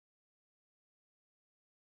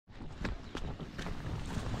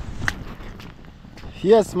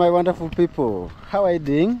Yes, my wonderful people, how are you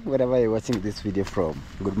doing wherever you're watching this video from?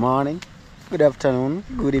 Good morning, good afternoon,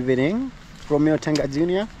 good evening. From your Tenga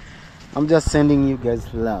Junior, I'm just sending you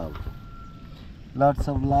guys love. Lots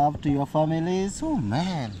of love to your families. Oh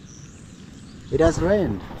man, it has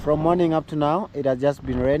rained from morning up to now. It has just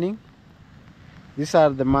been raining. These are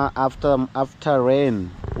the after rain,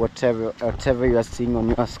 whatever you are seeing on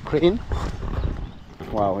your screen.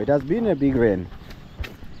 Wow, it has been a big rain.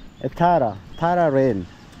 A Tara rain.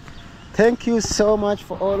 Thank you so much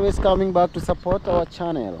for always coming back to support our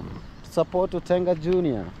channel, support Utenga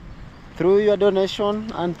Junior. Through your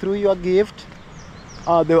donation and through your gift,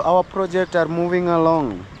 our project are moving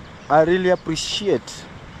along. I really appreciate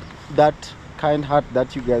that kind heart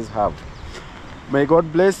that you guys have. May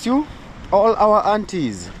God bless you, all our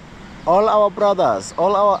aunties, all our brothers,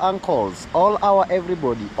 all our uncles, all our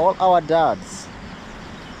everybody, all our dads.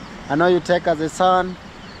 I know you take as a son,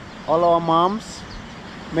 all our moms.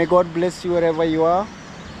 May God bless you wherever you are.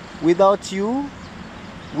 Without you,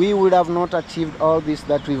 we would have not achieved all this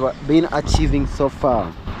that we've been achieving so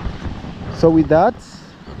far. So with that,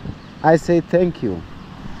 I say thank you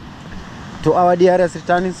to our dearest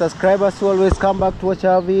returning subscribers who always come back to watch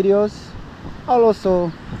our videos. I'll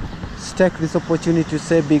also take this opportunity to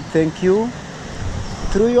say big thank you.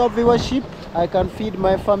 Through your viewership, I can feed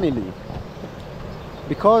my family,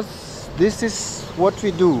 because this is what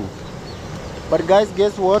we do. But guys,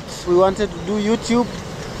 guess what? We wanted to do YouTube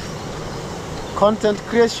content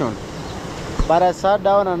creation, but I sat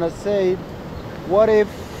down and I said, what if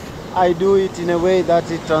I do it in a way that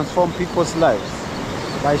it transforms people's lives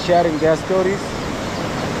by sharing their stories?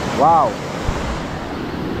 Wow,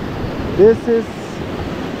 this is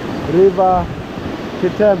River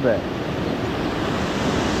Kitembe.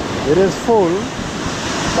 It is full,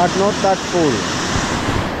 but not that full.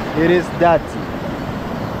 It is dirty.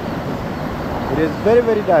 It is very,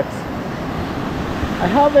 very dirty. I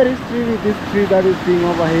have a history with this tree that is being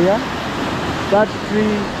over here. That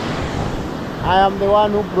tree, I am the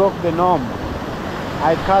one who broke the norm.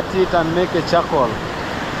 I cut it and make a charcoal.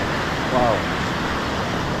 Wow.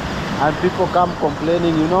 And people come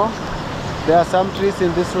complaining, you know. There are some trees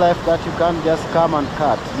in this life that you can't just come and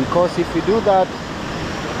cut, because if you do that,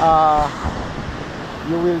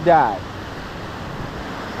 you will die.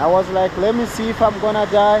 I was like, let me see if I'm gonna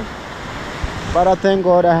die. But I thank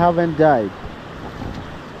God I haven't died.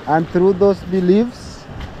 And through those beliefs,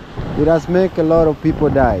 it has made a lot of people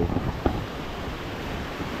die.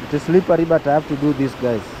 It is slippery, but I have to do this,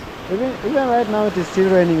 guys. Even right now, it is still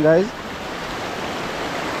raining, guys.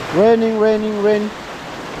 Raining.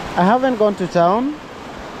 I haven't gone to town,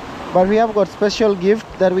 but we have got special gift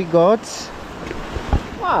that we got.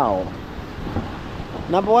 Wow.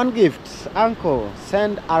 Number one gift, Uncle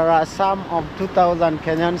send a sum of 2,000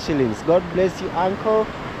 Kenyan shillings. God bless you, Uncle.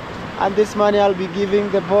 And this money I'll be giving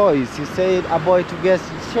the boys. He said a boy to guest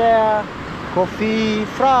share, Kofi,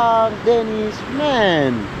 Frank, Dennis.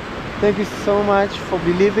 Man, thank you so much for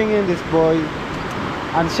believing in this boy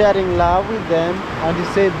and sharing love with them. And he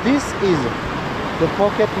said this is the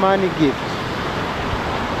pocket money gift,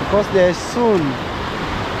 because they soon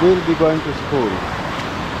will be going to school.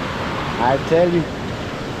 I tell you.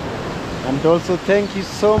 And also thank you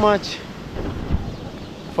so much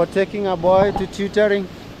for taking a boy to tutoring.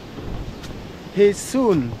 He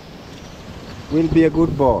soon will be a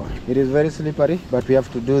good boy. It is very slippery, but we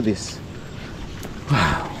have to do this.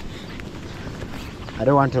 Wow. I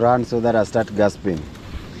don't want to run so that I start gasping.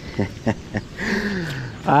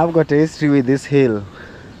 I've got a history with this hill.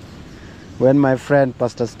 When my friend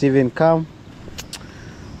Pastor Steven came,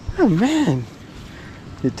 oh man,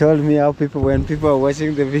 he told me how when people are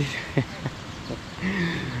watching the video,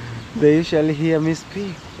 they usually hear me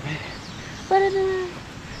speak. But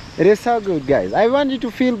it is so good, guys. I want you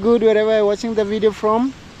to feel good wherever you're watching the video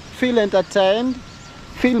from. Feel entertained,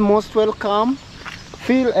 feel most welcome,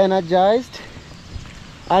 feel energized.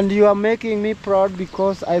 And you are making me proud,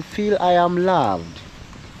 because I feel I am loved.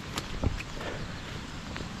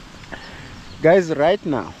 Guys, right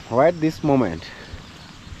now, right this moment,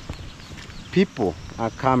 people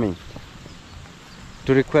are coming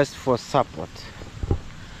to request for support.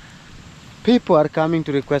 People are coming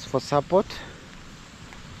to request for support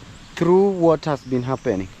through what has been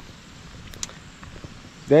happening.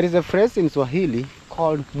 There is a phrase in Swahili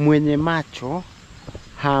called mwenye macho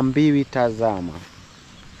haambiwi tazama.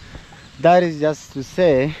 That is just to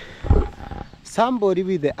say, somebody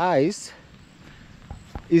with the eyes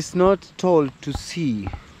is not told to see.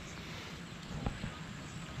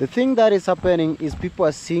 The thing that is happening is people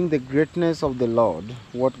are seeing the greatness of the Lord,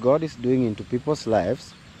 what God is doing into people's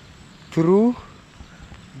lives through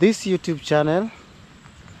this YouTube channel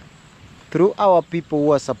through our people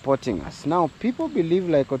who are supporting us. Now, people believe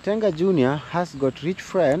like Otenga Jr. has got rich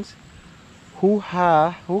friends who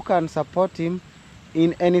can support him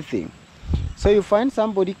in anything. So you find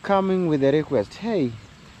somebody coming with a request, hey,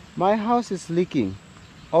 my house is leaking.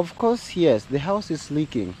 Of course, yes, the house is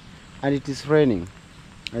leaking and it is raining.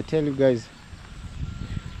 I tell you guys,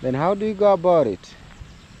 then how do you go about it?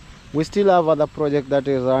 We still have other project that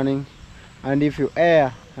is running, and if you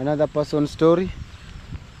air another person's story,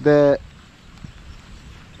 the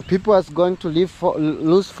people are going to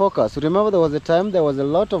lose focus. Remember, there was a time there was a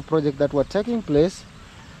lot of projects that were taking place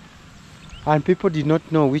and people did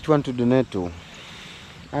not know which one to donate to.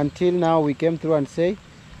 Until now we came through and say,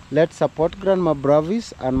 let's support Grandma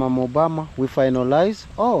Bravis and Mama Obama. We finalize,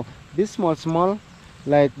 oh, this small,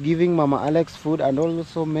 like giving Mama Alex food and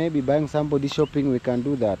also maybe buying somebody shopping, we can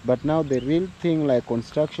do that. But now the real thing like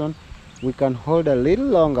construction, we can hold a little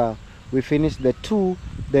longer. We finish the 2,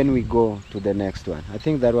 then we go to the next one. I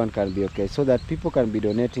think that one can be okay, so that people can be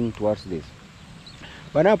donating towards this.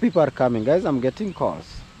 But now people are coming, guys. I'm getting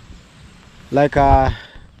calls. Like I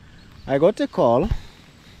got a call.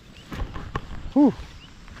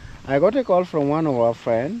 I got a call from one of our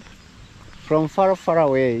friends from far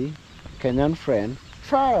away, Kenyan friend,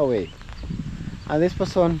 far away. And this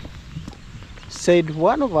person said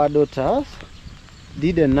one of our daughters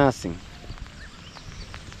did a nursing.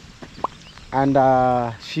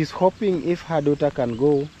 And she's hoping if her daughter can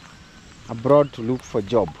go abroad to look for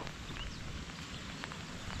job.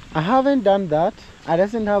 I haven't done that. I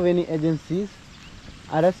doesn't have any agencies.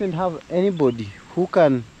 I doesn't have anybody who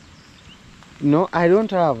can, I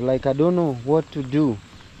don't have, like, I don't know what to do.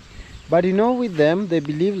 But with them, they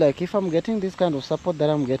believe like if I'm getting this kind of support that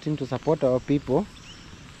I'm getting to support our people,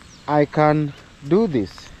 I can do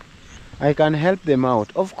this. I can help them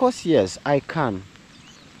out. Of course, yes, I can.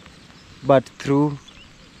 But through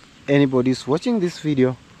anybody who's watching this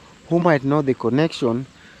video who might know the connection,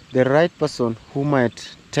 the right person who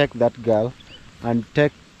might take that girl and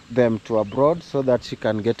take them to abroad so that she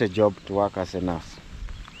can get a job to work as a nurse.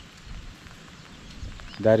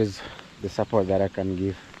 That is the support that I can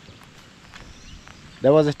give.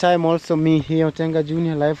 There was a time also me here at Otenga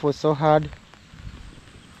Junior, life was so hard.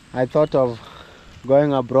 I thought of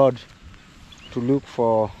going abroad to look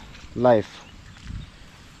for life.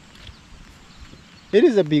 It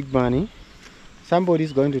is a big money. Somebody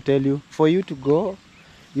is going to tell you, for you to go,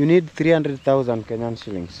 you need 300,000 Kenyan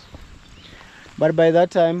shillings. But by that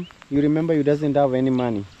time, you remember you doesn't have any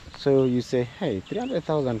money. So you say, hey,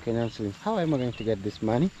 300,000 Kenyan shillings, how am I going to get this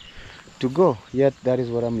money to go? Yet that is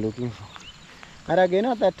what I'm looking for. And again,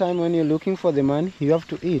 at that time when you're looking for the money, you have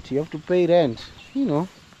to eat, you have to pay rent,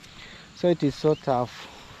 So it is so tough.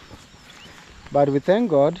 But we thank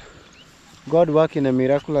God. God worked in a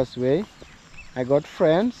miraculous way. I got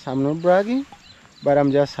friends. I'm not bragging, but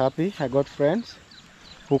I'm just happy. I got friends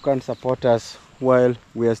who can support us while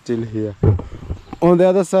we are still here. On the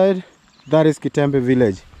other side, that is Kitembe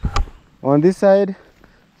village. On this side,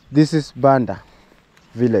 this is Banda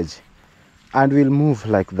village. And we'll move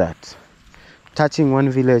like that, touching one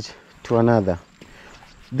village to another.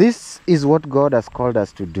 This is what God has called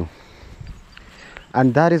us to do.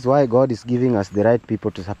 And that is why God is giving us the right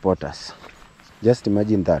people to support us. Just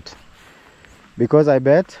imagine that. Because I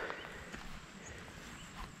bet,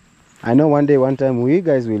 I know one day, one time, we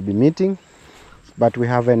guys will be meeting, but we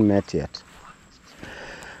haven't met yet.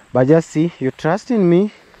 But just see, you trust in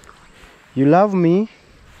me, you love me,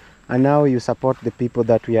 and now you support the people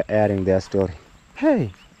that we are airing their story.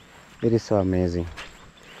 Hey, it is so amazing.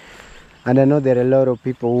 And I know there are a lot of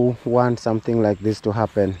people who want something like this to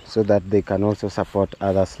happen so that they can also support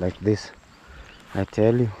others like this. I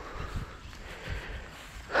tell you.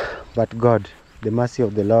 But God, the mercy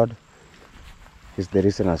of the Lord is the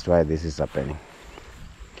reason as to why this is happening.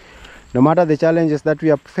 No matter the challenges that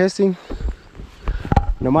we are facing,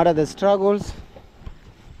 no matter the struggles,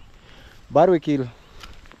 but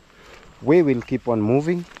we will keep on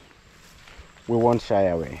moving. We won't shy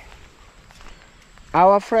away.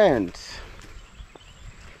 Our friend,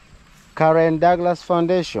 Karen Douglas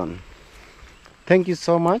Foundation, thank you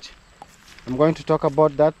so much. I'm going to talk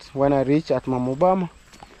about that when I reach at Mama Obama.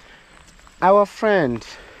 Our friend,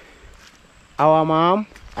 our mom,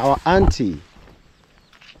 our auntie,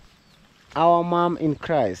 our mom in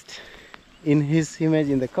Christ, in his image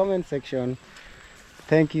in the comment section,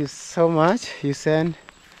 thank you so much. You sent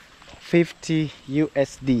 50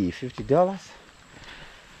 USD, $50.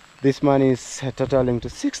 This money is totaling to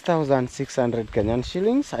 6,600 Kenyan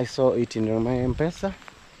shillings. I saw it in my M-Pesa.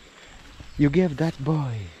 You gave that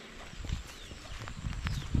boy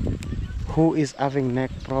who is having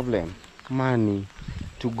neck problem money.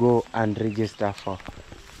 to go and register for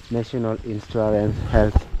National Insurance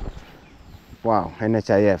Health. Wow,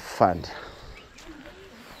 NHIF fund.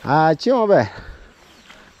 Chiemo be.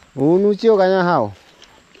 Unu chio kanya how?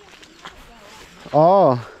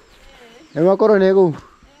 Oh. Ema koro nego.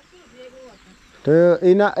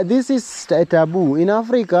 This is a taboo. In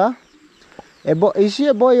Africa, is she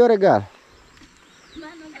a boy or a girl?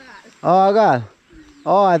 Oh, a girl.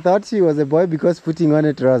 Oh, I thought she was a boy because putting on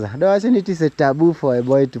a trouser. No, actually it is a taboo for a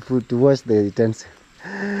boy to wash the utensils.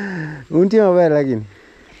 Unti mabel lagini.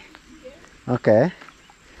 Okay.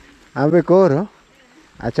 Ambe koro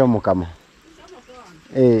achomo kama.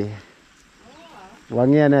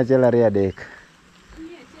 Wangia na chela ria dek.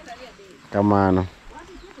 Kamano.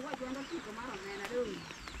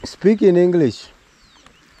 Speak in English.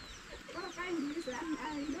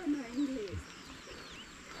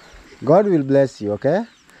 God will bless you, okay?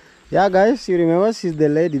 Yeah, guys, you remember she's the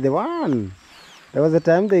lady, the one. There was a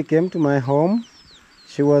time they came to my home.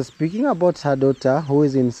 She was speaking about her daughter who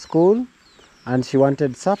is in school and she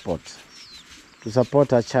wanted support to support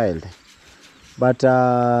her child, but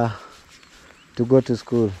to go to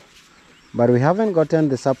school. But we haven't gotten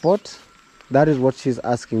the support. That is what she's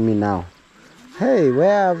asking me now. Hey,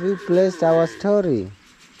 where have you placed our story?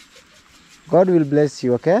 God will bless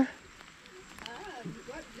you, okay?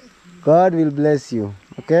 God will bless you,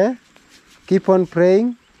 okay? Keep on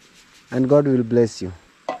praying and God will bless you.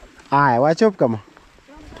 Aye, watch up, come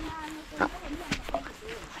on.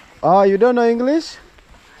 Oh, you don't know English?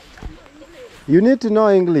 You need to know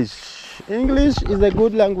English. English is a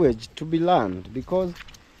good language to be learned because,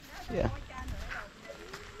 yeah.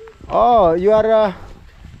 Oh, you are...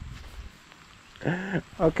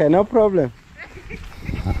 Okay, no problem.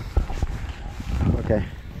 Okay.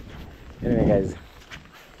 Anyway, guys.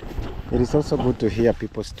 It is also good to hear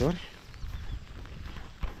people's story.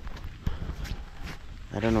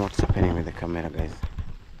 I don't know what's happening with the camera, guys.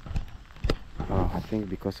 Oh, I think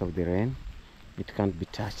because of the rain, it can't be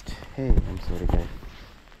touched. Hey, I'm sorry, guys.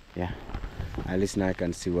 Yeah, at least now I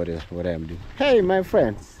can see what I am doing. Hey, my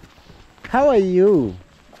friends, how are you?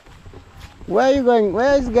 Where are you going?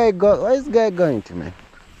 Where is guy going to, man?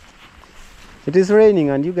 It is raining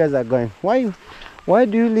and you guys are going. Why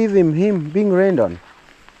do you leave him being rained on?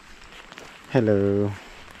 Hello.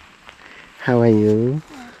 How are you?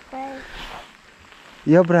 Okay.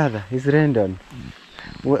 Your brother is rained on.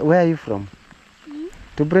 Where are you from?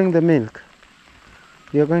 To bring the milk.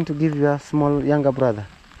 You're going to give your younger brother.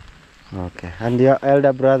 Okay. And your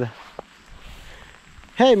elder brother.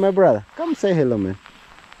 Hey, my brother, come say hello, man.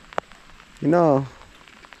 You know,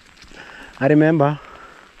 I remember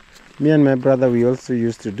me and my brother, we also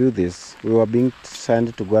used to do this. We were being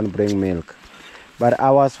sent to go and bring milk. But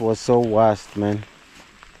ours was so worst, man.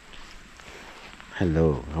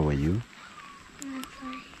 Hello, how are you? I'm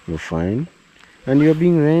fine. You're fine? And you're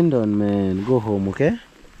being rained on, man. Go home, okay?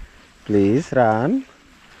 Please, run.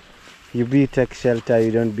 You take shelter,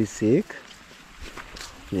 you don't be sick.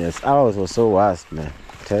 Yes, ours was so worst, man.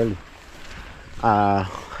 Tell you.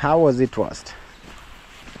 How was it worst?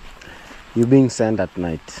 You being sent at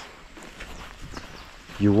night.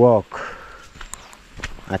 You walk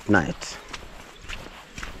at night.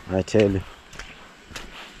 I tell you.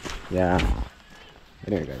 Yeah.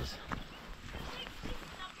 Anyway, guys.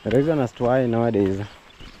 The reason as to why nowadays.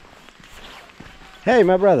 Hey,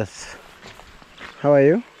 my brothers. How are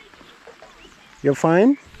you? You're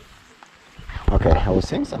fine? Okay, I was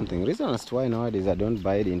saying something. Reason as to why nowadays I don't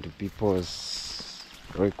bite into people's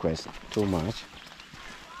requests too much.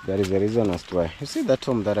 There is a reason as to why. You see that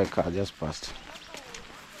home that I just passed?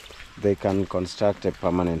 They can construct a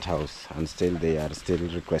permanent house and still they are still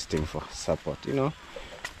requesting for support, you know.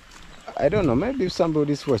 I don't know, maybe if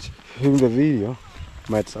somebody's watching the video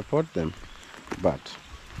might support them, but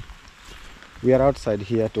we are outside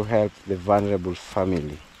here to help the vulnerable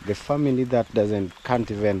family, the family that can't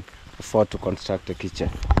even afford to construct a kitchen,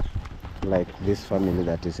 like this family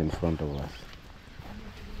that is in front of us.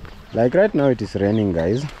 Like right now it is raining,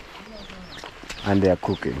 guys, and they are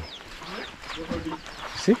cooking.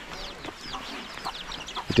 See?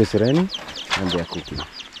 It is raining and they are cooking.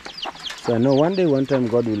 So I know one time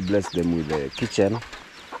God will bless them with a kitchen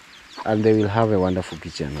and they will have a wonderful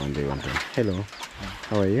kitchen one day. Hello.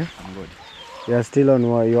 How are you? I'm good. You are still on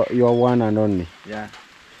your one and only? Yeah.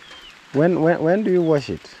 When do you wash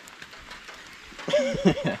it?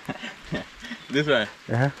 This one?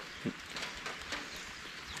 Uh-huh.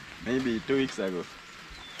 Maybe 2 weeks ago.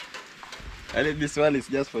 And this one is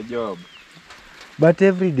just for job. But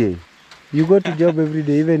every day? You go to job every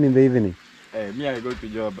day, even in the evening? Me, I go to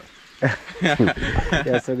job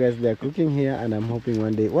Yeah, so guys, they're cooking here, and I'm hoping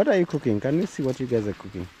one day. What are you cooking? Can we see what you guys are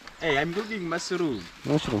cooking? Hey, I'm cooking mushroom.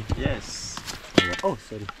 Mushroom. Yes. Oh,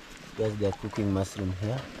 sorry. Guys, they're cooking mushroom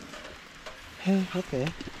here. Hey, okay.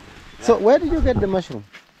 So where did you get the mushroom?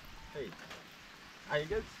 Hey, I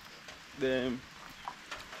get the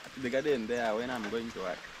garden there when I'm going to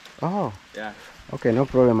work. Oh, Yeah. okay, no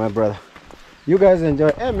problem, my brother. You guys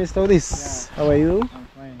enjoy. Hey, Mr. Odis, how are you? I'm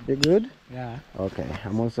fine. You good? Yeah. Okay,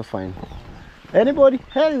 I'm also fine. Anybody?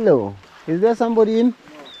 Hello. Is there somebody in? No.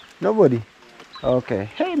 Nobody? Okay.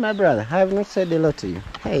 Hey, my brother, I have not said hello to you.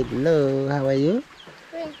 Hello, how are you?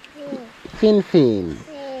 Fin Fin.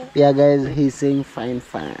 Yeah, guys, he's saying fine,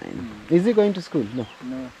 fine. Is he going to school? No.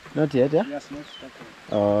 No. Not yet, yeah? Yes, not started.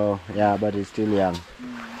 Oh, yeah, but he's still young.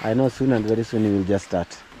 I know soon and very soon he will just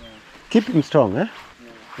start. Keep him strong, eh?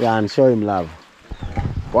 Yeah, and show him love.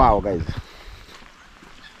 Wow, guys.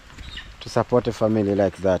 To support a family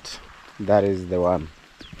like that, that is the one.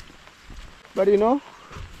 But you know,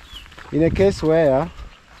 in a case where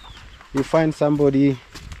you find somebody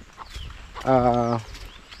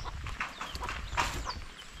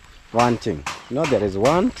wanting, you know, there is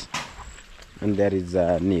want and there is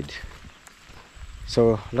need.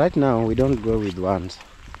 So right now we don't go with wants.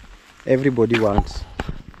 Everybody wants,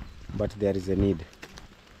 but there is a need.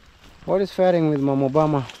 What is faring with Mama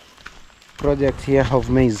Obama project here of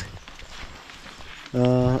maize?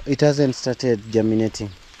 It hasn't started germinating,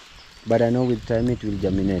 but I know with time it will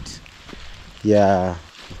germinate. Yeah,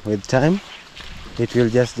 with time it will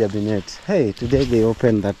just germinate. Hey, today they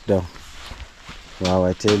opened that door. Wow,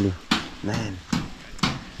 I tell you, man,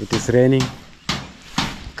 it is raining.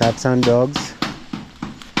 Cats and dogs.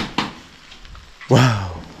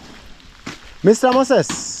 Wow. Mr.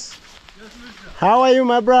 Moses. Yes, mister. How are you,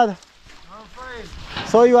 my brother? I'm fine.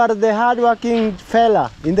 So you are the hard-working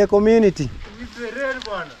fella in the community. With the red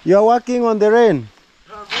one. You are working on the rain.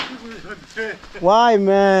 I'm working with the red. Why,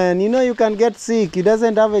 man? You know you can get sick. He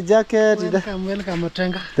doesn't have a jacket. Welcome,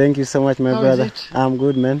 Otenga. Thank you so much, my How is brother. it? I'm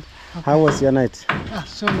good, man. Okay. How was your night? Ah,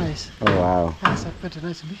 so nice. Oh, wow. Yes, quite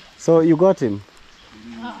nicely. So you got him?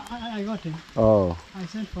 I got him. Oh, I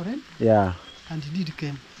sent for him, yeah. and he did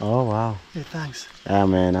come. Oh, wow. Hey, thanks. Yeah,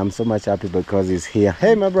 man. I'm so much happy because he's here.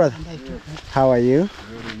 Hey, my brother. And I took him. How are you?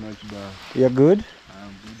 Very much bad. You're good? I'm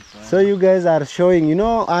good. Fine. So you guys are showing, you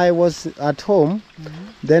know, I was at home,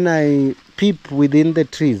 then I peep within the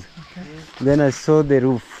trees. Okay. Then I saw the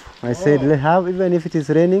roof. I said, "Let have, even if it is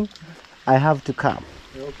raining, I have to come."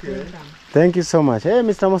 Okay. Thank you so much. Hey,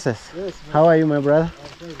 Mr. Moses. Yes, How are you, my brother?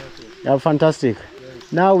 Yeah, fantastic.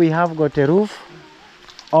 Now we have got a roof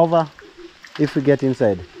over if we get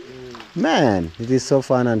inside. Man, it is so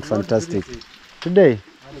fun and fantastic. Today?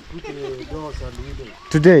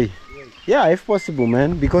 Today? Yeah, if possible,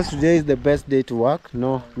 man, because today is the best day to work.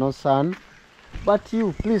 No sun. But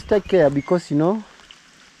you, please take care because, you know,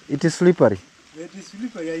 it is slippery. It is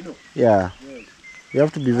slippery, I know. Yeah. Yes. You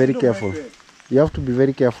have to be very I know, careful. my friend. You have to be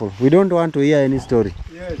very careful. We don't want to hear any story.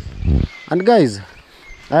 Yes. And guys,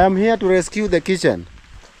 I am here to rescue the kitchen.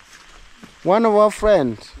 One of our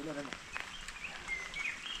friends,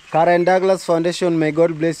 Karen Douglas Foundation, may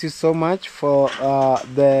God bless you so much for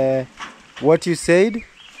what you said.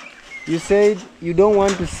 You said you don't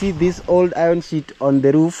want to see this old iron sheet on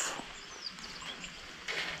the roof.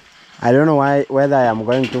 I don't know whether I am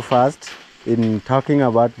going too fast in talking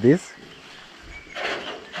about this.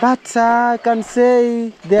 But I can say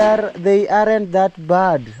they aren't that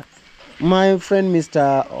bad. My friend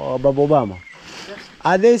Mr. Baba Obama.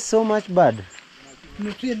 Are they so much bad?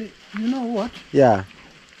 Not really. You know what? Yeah,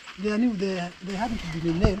 They knew they haven't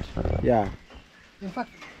been nailed. yeah. In fact,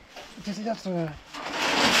 it is just a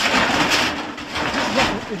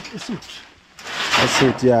suit. That's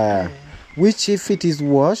it, yeah. Which if it is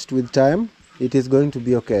washed with time, it is going to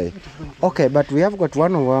be okay. Okay, but we have got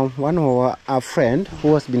one of our friend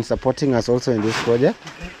who has been supporting us also in this project.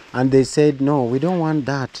 And they said, no, we don't want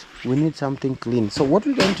that. We need something clean. So what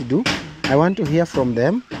we're going to do, I want to hear from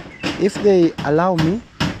them. If they allow me,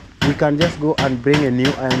 we can just go and bring a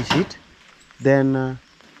new iron sheet. Then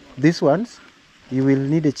these ones, you will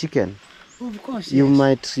need a chicken. Of course, You yes.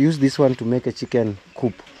 might use this one to make a chicken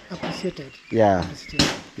coop. Appreciated. Yeah, Appreciated.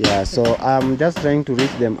 yeah. So I'm just trying to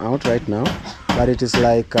reach them out right now. But it is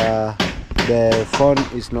like the phone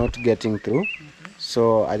is not getting through.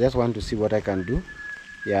 So I just want to see what I can do.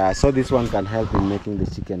 Yeah, so this one can help in making the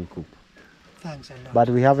chicken coop. Thanks a lot. But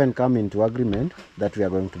we haven't come into agreement that we are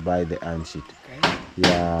going to buy the iron sheet. Okay.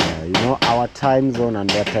 Yeah, you know, our time zone and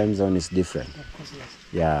their time zone is different. Of course, yes.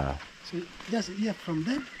 Yeah, So just hear from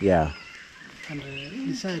them yeah. and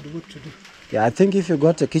decide what to do. Yeah, I think if you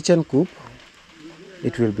got a kitchen coop,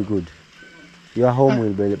 it will be good. Your home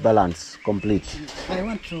will be balanced, complete. I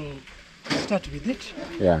want to start with it.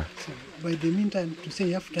 Yeah. So by the meantime, to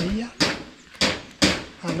say after a year,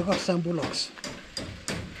 I've got some bullocks,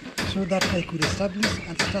 so that I could establish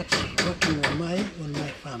and start working on my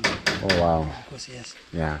farm. Oh wow. Because yes.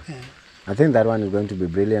 Yeah. I think that one is going to be a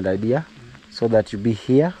brilliant idea, so that you be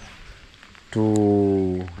here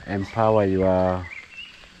to empower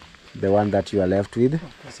the one that you are left with. Of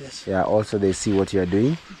course, yes. Yeah, also they see what you are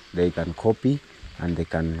doing, they can copy, and they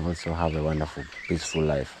can also have a wonderful, peaceful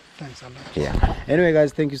life. Thanks a lot. Yeah. Anyway,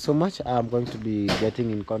 guys, thank you so much. I'm going to be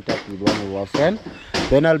getting in contact with one of our friends.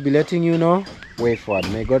 Then I'll be letting you know way forward.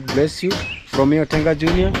 May God bless you. From me, Otenga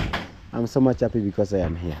Junior. I'm so much happy because I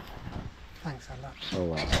am here. Thanks a lot. Oh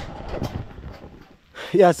wow.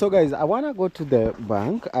 Yeah, so guys, I want to go to the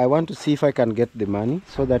bank. I want to see if I can get the money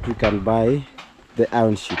so that we can buy the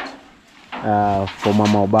iron sheet for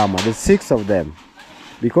Mama Obama, the 6 of them,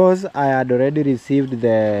 because I had already received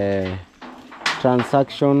the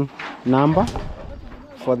transaction number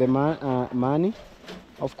for the money.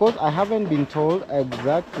 Of course, I haven't been told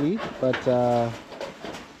exactly, but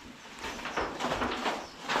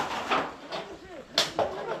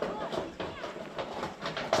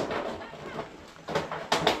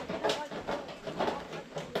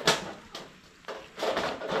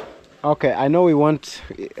okay, I know we won't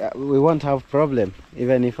have problem,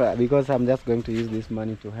 even if because I'm just going to use this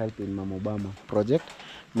money to help in Mama Obama project.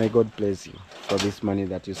 May God bless you for this money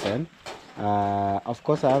that you send. Of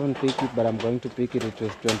course, I haven't picked it, but I'm going to pick it. It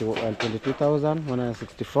was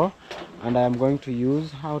 22,164, and I am going to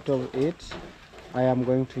use out of it. I am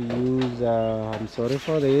going to use. I'm sorry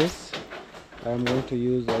for this. I am going to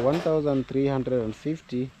use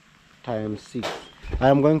 1,350 times 6. I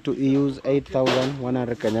am going to use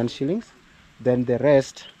 8,100 Kenyan shillings. Then the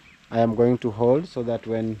rest I am going to hold, so that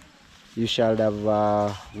when you shall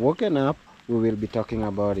have woken up, we will be talking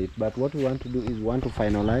about it. But what we want to do is want to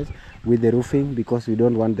finalize with the roofing, because we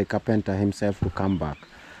don't want the carpenter himself to come back.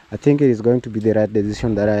 I think it is going to be the right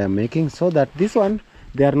decision that I am making, so that this one,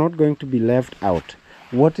 they are not going to be left out.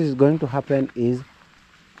 What is going to happen is,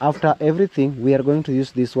 after everything, we are going to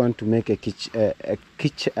use this one to make a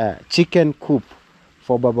chicken coop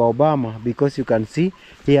for Baba Obama, because you can see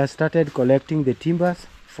he has started collecting the timbers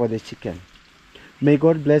for the chicken. May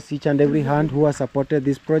God bless each and every hand who has supported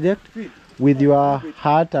this project. With your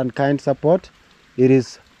heart and kind support, it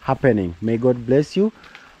is happening. May God bless you.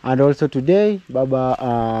 And also today,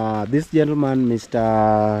 Baba, this gentleman,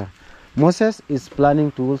 Mr. Moses, is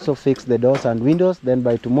planning to also fix the doors and windows. Then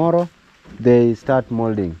by tomorrow, they start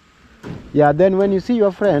molding. Yeah, then when you see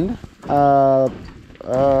your friend, how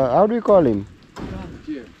do you call him?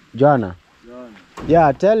 John.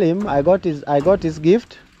 Yeah, tell him I got his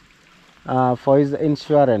gift for his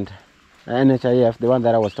insurance, NHIF, the one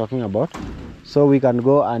that I was talking about, so we can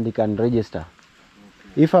go and he can register.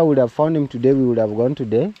 Okay. If I would have found him today, we would have gone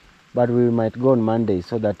today, but we might go on Monday,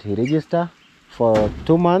 so that he register for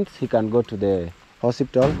 2 months. He can go to the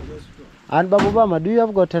hospital. And Babu Obama, do you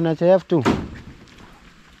have got NHIF too?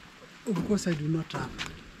 Of course, I do not have.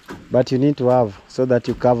 But you need to have, so that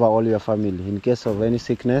you cover all your family. In case of any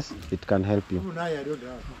sickness, it can help you. No, I don't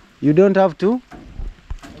have. You don't have to?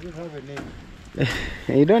 I don't have a name.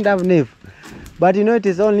 You don't have NIF. But you know, it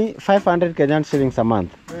is only 500 Kenyan shillings a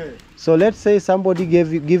month. Hey. So let's say somebody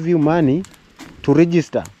give you money to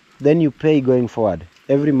register, then you pay going forward.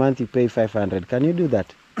 Every month you pay 500. Can you do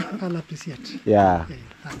that? I'll appreciate. Yeah. Okay,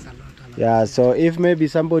 thanks a lot. Yeah, so if maybe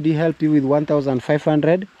somebody help you with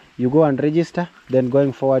 1,500, you go and register, then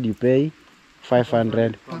going forward you pay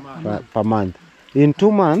 500 per month. In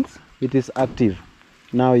 2 months, it is active.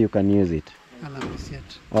 Now you can use it. I'll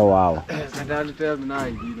appreciate. Oh wow. Thanks a lot.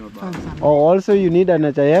 Oh, also you need an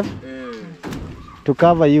HIF to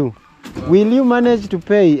cover you. Will you manage to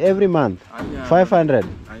pay every month 500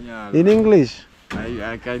 in English?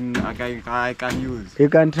 I can use. You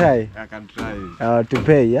can try. I can try to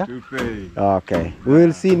pay, yeah? to pay. Okay. We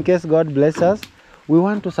will see, in case God bless us. We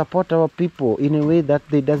want to support our people in a way that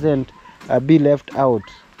they doesn't be left out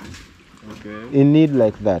in need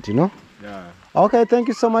like that, you know? Yeah. Okay, thank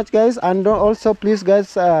you so much, guys. And also, please,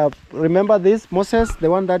 guys, remember this, Moses, the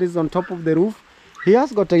one that is on top of the roof. He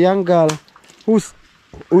has got a young girl who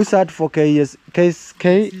sat for KCSE.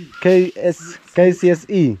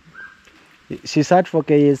 She sat for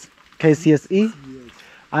KCSE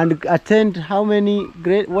and attend how many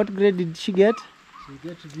grade? What grade did she get? She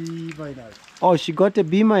got B minus. Oh, she got a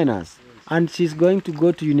B minus, and she's going to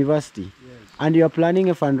go to university. Yes. And you are planning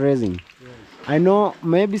a fundraising. Yes. I know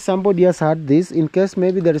maybe somebody has heard this. In case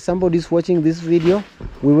maybe there is somebody who's watching this video,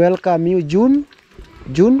 we welcome you. June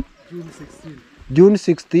 16. June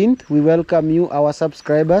 16th, we welcome you, our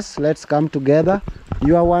subscribers. Let's come together.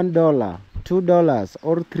 Your $1, $2,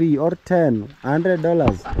 or $3, or $10,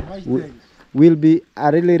 $100 will be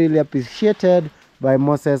really appreciated by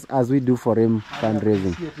Moses as we do for him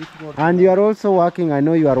fundraising. And you are also working, I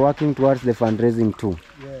know you are working towards the fundraising too.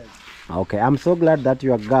 Yes. Okay, I'm so glad that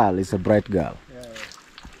your girl is a bright girl. Yes.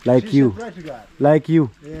 Like She's you. a bright girl. Like you.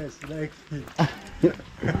 Yes, like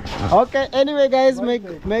Okay, anyway guys, may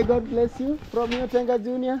God bless you from your Tenga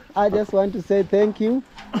Junior. I just want to say thank you,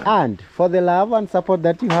 and for the love and support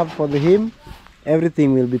that you have for him,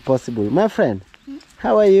 everything will be possible. My friend,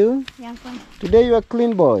 how are you? Yeah, I'm fine. Today you are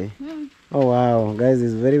clean boy. Oh wow, guys,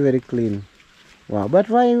 it's very clean. Wow, but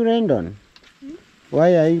why are you rained on?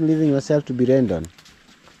 Why are you leaving yourself to be rained on?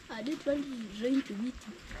 I didn't want it rain to beat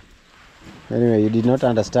you. Anyway, you did not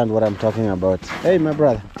understand what I'm talking about. Hey, my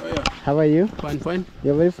brother. Oh, yeah. How are you? Fine.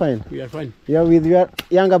 You're very fine. We are fine. You're with your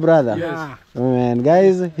younger brother? Yes. Oh man,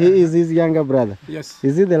 guys, he is his younger brother. Yes.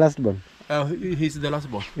 Is he the last born? He's the last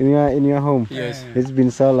born. In your home? Yes. It's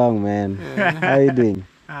been so long, man. How are you doing?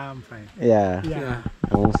 I'm fine. Yeah. Yeah.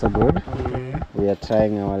 I'm also good. Okay. We are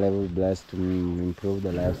trying our level best to improve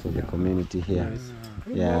the lives of the community here.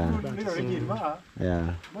 Yeah.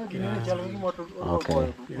 Yeah.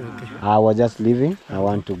 Okay. I was just leaving. I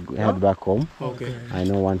want to head back home. Okay. I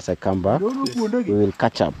know once I come back, we will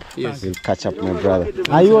catch up. Yes. We'll catch up, my brother.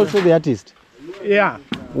 Are you also the artist? Yeah,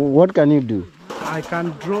 What can you do? I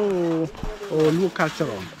can draw new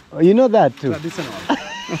cultural, Oh, you know that too. traditional.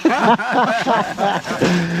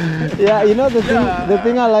 Yeah, you know the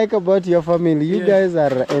thing I like about your family, you guys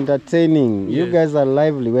are entertaining. You Yes. guys are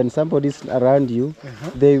lively. When somebody's around you,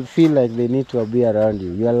 they feel like they need to be around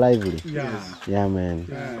you. You are lively. Yeah. Yeah, man.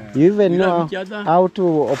 You even We know love each other. how to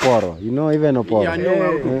oporo. You know even oporo. Yeah, I know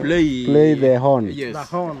how to play. Play the horn. Yes. The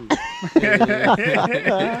horn.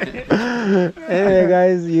 Anyway,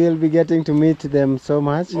 guys, you will be getting to meet them so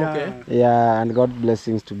much. Okay. Yeah, and God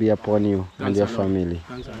blessings to be upon you and Thanks your a lot. family.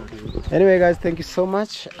 Thanks a lot. Anyway, guys, thank you so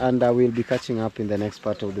much, and I will be catching up in the next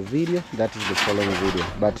part of the video. That is the following video.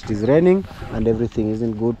 But it is raining and everything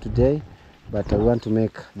isn't good today, but I want to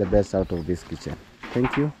make the best out of this kitchen.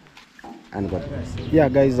 Thank you, and God bless. Yeah,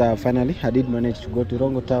 guys, finally I did manage to go to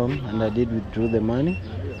Rongo town, and I did withdraw the money.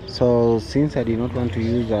 So since I did not want to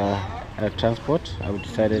use a transport, I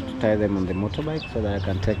decided to tie them on the motorbike so that I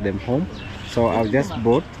can take them home. So I've just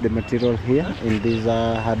bought the material here in this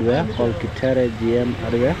hardware called Kitere GM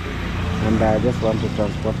hardware, and I just want to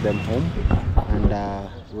transport them home, and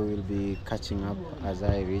we will be catching up as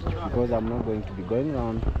I reach, because I'm not going to be going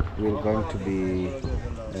around. We're going to be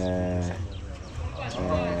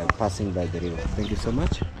passing by the river. Thank you so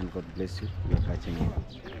much, and God bless you. We are catching up.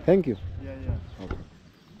 Thank you. Okay.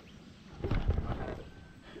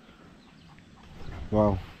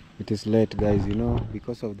 Wow, it is late, guys, you know,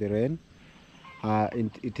 because of the rain.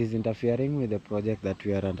 It is interfering with the project that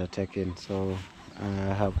we are undertaking. So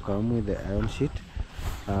I have come with the iron sheet.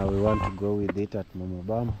 We want to go with it at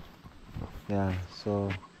Momobam. Yeah, so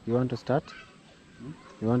you want to start?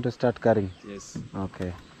 You want to start carrying? Yes.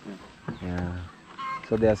 Okay. Yeah.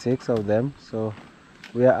 So there are 6 of them. So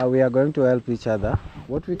we are going to help each other.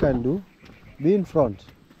 What we can do, be in front.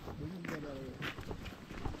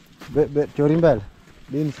 Chorimbel,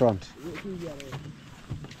 be in front.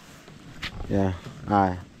 Yeah,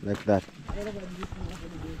 like that.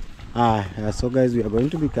 Yeah, so guys, we are going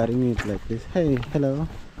to be carrying it like this. Hey, hello.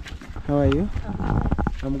 How are you?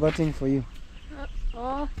 I'm getting for you.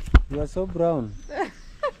 Oh, You are so brown.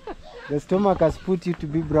 The stomach has put you to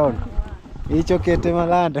be brown. Hicho kete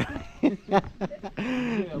malanda.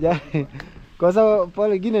 Ja. Kosa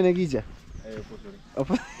pole gine negija.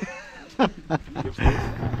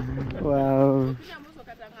 Wow.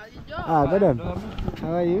 Godon.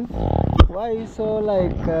 How are you? Why are you so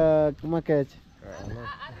like Makech?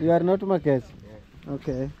 You are not Makech?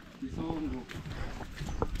 Okay.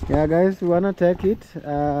 Yeah, guys, we wanna take it.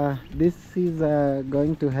 This is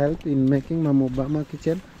going to help in making Mamobama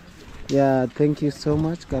kitchen. Yeah, thank you so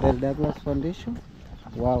much, Karel Douglas Foundation.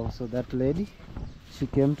 Wow, so that lady, she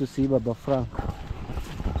came to see Baba Frank.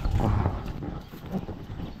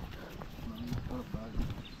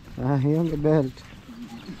 Young belt.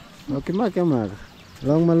 Okay, Makamar.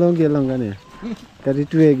 Long malongi longane.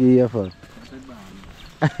 Kadituegi here for.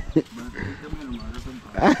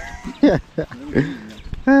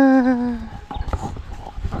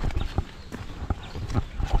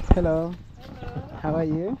 Hello. How are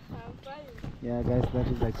you? Yeah, guys, that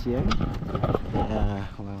is a chair. Yeah,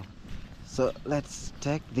 wow. So let's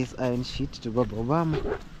take this iron sheet to Baba Obama.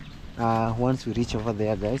 Once we reach over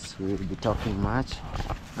there, guys, we will be talking much.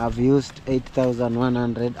 I've used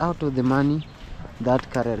 8,100 out of the money. that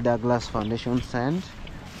Carrel Douglas Foundation sent.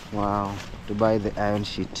 Wow, to buy the iron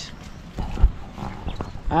sheet.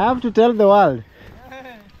 I have to tell the world.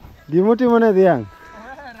 Gimuti mone diang.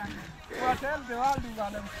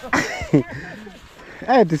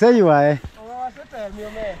 Hey, to say you are.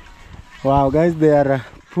 Wow, guys, they are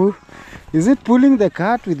is it pulling the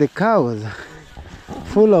cart with the cows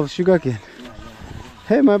full of sugarcane?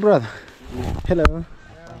 Hey, my brother. Hello.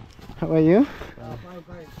 How are you?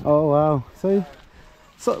 Oh wow. So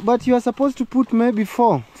but you are supposed to put maybe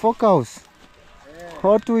four cows.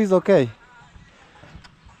 Or 2 is okay.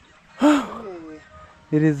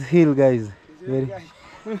 It is hill, guys.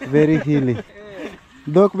 Very hilly.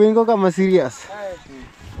 Dok bingo kama serious.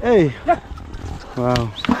 Hey.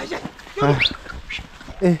 Wow.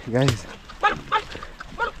 Hey guys.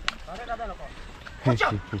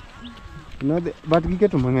 You know but we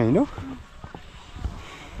get to manga, you know?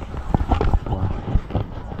 Wow.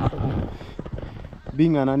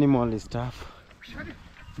 Being an animal is tough.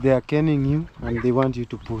 They are caning you and they want you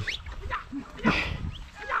to pull.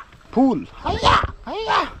 Pull.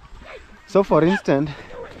 So for instance,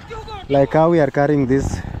 like how we are carrying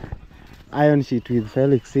this iron sheet with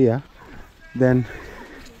Felix here, then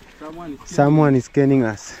someone is caning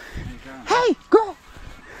us. Hey, go!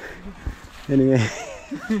 Anyway.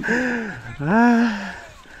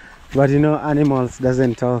 But you know, animals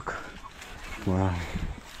doesn't talk. Wow.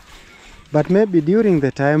 But maybe during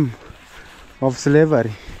the time of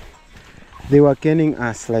slavery, they were caning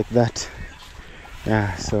us like that.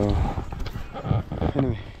 Yeah, so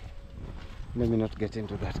anyway, let me not get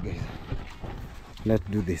into that, guys. Let's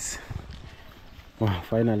do this. Wow,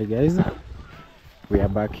 finally, guys, we are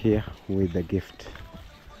back here with the gift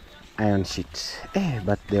iron sheet. Hey,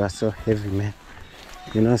 but they were so heavy, man.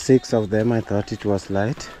 You know, 6 of them, I thought it was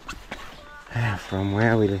light. From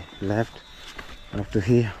where we left up to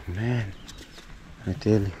here, man, I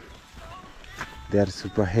tell you, they are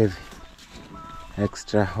super heavy,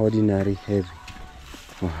 extraordinary heavy.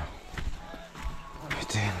 Wow, I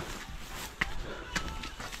tell you.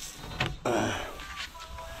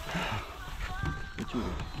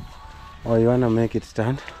 Oh, you wanna make it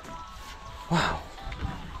stand? Wow.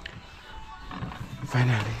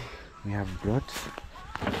 Finally, we have brought,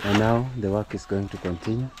 and now the work is going to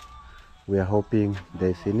continue. We are hoping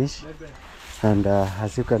they finish, and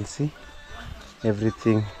as you can see,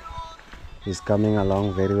 everything is coming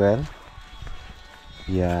along very well.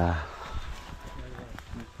 Yeah,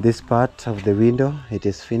 this part of the window, it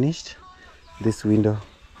is finished. This window,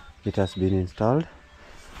 it has been installed.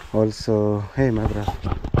 Also, hey my brother,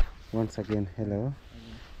 once again, hello.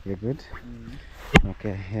 You're good?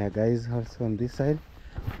 Okay, yeah guys, also on this side,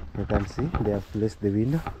 you can see they have placed the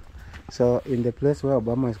window. So in the place where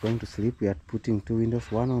Obama is going to sleep, we are putting 2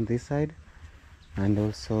 windows, one on this side, and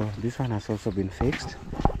also this one has also been fixed.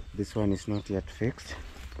 This one is not yet fixed.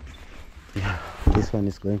 Yeah, this one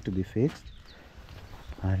is going to be fixed,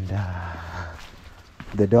 and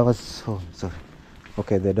the doors, oh sorry,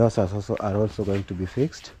 okay, the doors are also going to be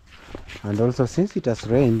fixed. And also, since it has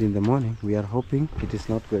rained in the morning, we are hoping it is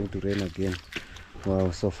not going to rain again.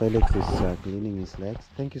 Wow, so Felix is cleaning his legs.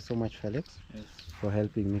 Thank you so much, Felix, for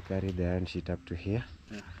helping me carry the iron sheet up to here.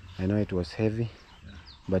 I know it was heavy,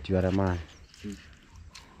 but you are a man. You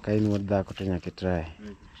have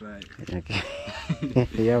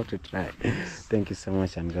to try. Thank you so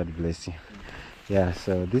much, and God bless you. Yeah,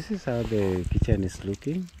 so this is how the kitchen is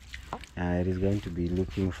looking. It is going to be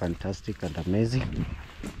looking fantastic and amazing.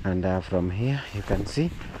 And from here you can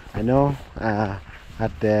see, I know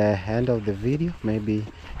at the end of the video maybe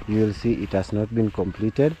you will see it has not been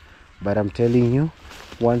completed, but I'm telling you,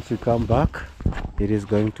 once you come back, it is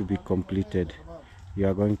going to be completed. You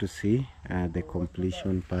are going to see the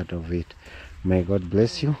completion part of it. May God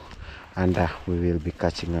bless you, and we will be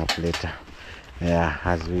catching up later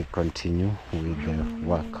as we continue with the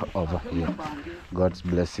work over here. God's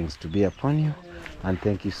blessings to be upon you, and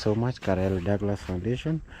thank you so much, Carrel Douglas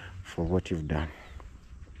Foundation, for what you've done.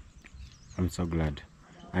 I'm so glad.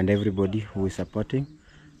 And everybody who is supporting,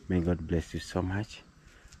 may God bless you so much.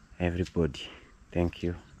 Everybody, thank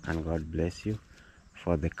you, and God bless you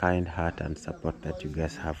for the kind heart and support that you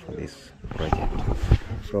guys have for this project.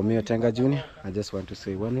 From me, Otenga Junior, I just want to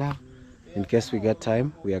say one love. In case we get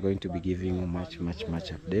time, we are going to be giving you much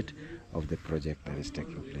update of the project that is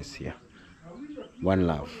taking place here. One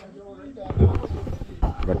love.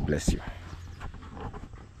 God bless you.